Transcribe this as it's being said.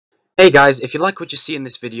Hey guys, if you like what you see in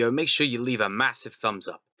this video, make sure you leave a massive thumbs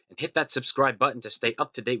up and hit that subscribe button to stay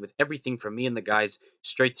up to date with everything from me and the guys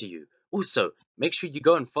straight to you. Also, make sure you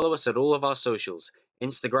go and follow us at all of our socials,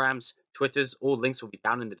 Instagrams, Twitters, all links will be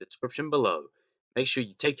down in the description below. Make sure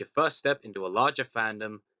you take your first step into a larger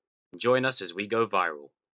fandom and join us as we go viral.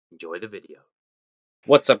 Enjoy the video.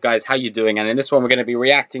 What's up guys, how you doing? And in this one we're going to be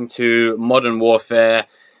reacting to Modern Warfare,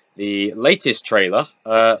 the latest trailer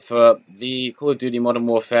for the Call of Duty Modern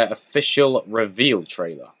Warfare official reveal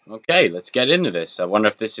trailer. Okay, let's get into this. I wonder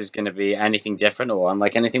if this is going to be anything different or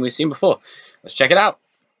unlike anything we've seen before. Let's check it out.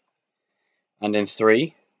 And in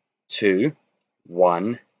 3, 2,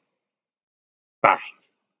 1, bang.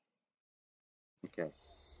 Okay.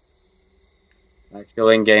 Actual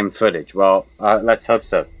in-game footage. Well, let's hope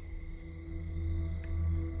so.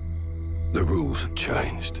 The rules have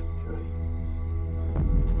changed.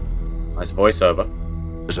 Nice voiceover.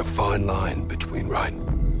 There's a fine line between right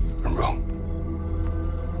and wrong.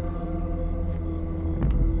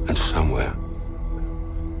 And somewhere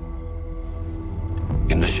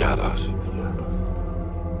in the shadows,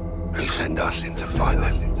 they'll send us in to find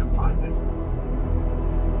them.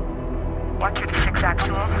 126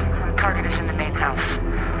 actual. Target is in the main house.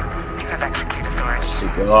 You have execute authority.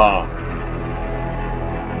 Cigar.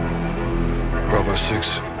 Bravo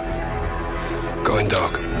 6. Going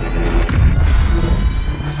dark.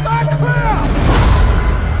 Start clear!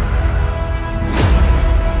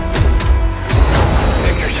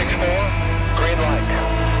 Victor 6-4, green light.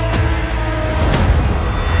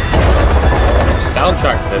 The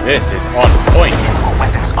soundtrack for this is on point.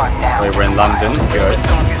 Weapons are now. We were in London, good.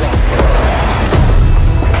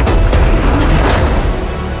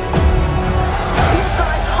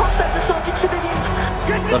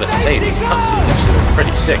 Gotta say, these cutscenes actually look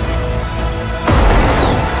pretty sick.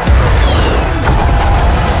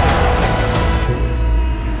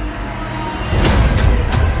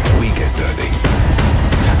 We get dirty,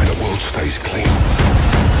 and the world stays clean.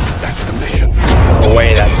 That's the mission. The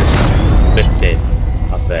way that just lifted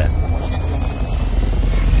up there.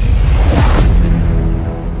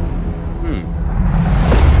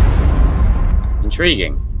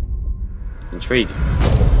 Intriguing. Intriguing.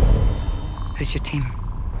 Who's your team?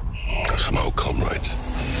 Some old comrades.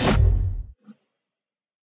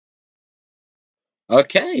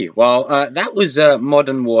 Okay, well, that was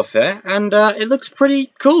Modern Warfare, and it looks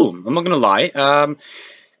pretty cool, I'm not gonna lie.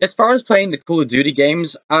 As far as playing the Call of Duty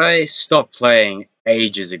games, I stopped playing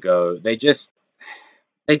ages ago. They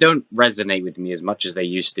don't resonate with me as much as they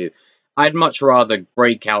used to. I'd much rather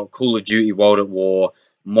break out Call of Duty World at War,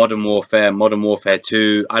 Modern Warfare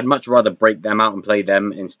 2. I'd much rather break them out and play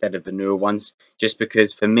them instead of the newer ones. Just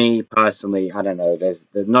because for me, personally, I don't know, there's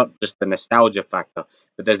not just the nostalgia factor,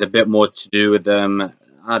 but there's a bit more to do with them.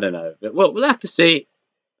 I don't know. But we'll have to see.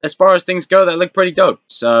 As far as things go, they look pretty dope.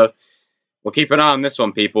 So we'll keep an eye on this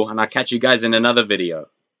one, people, and I'll catch you guys in another video.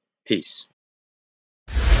 Peace.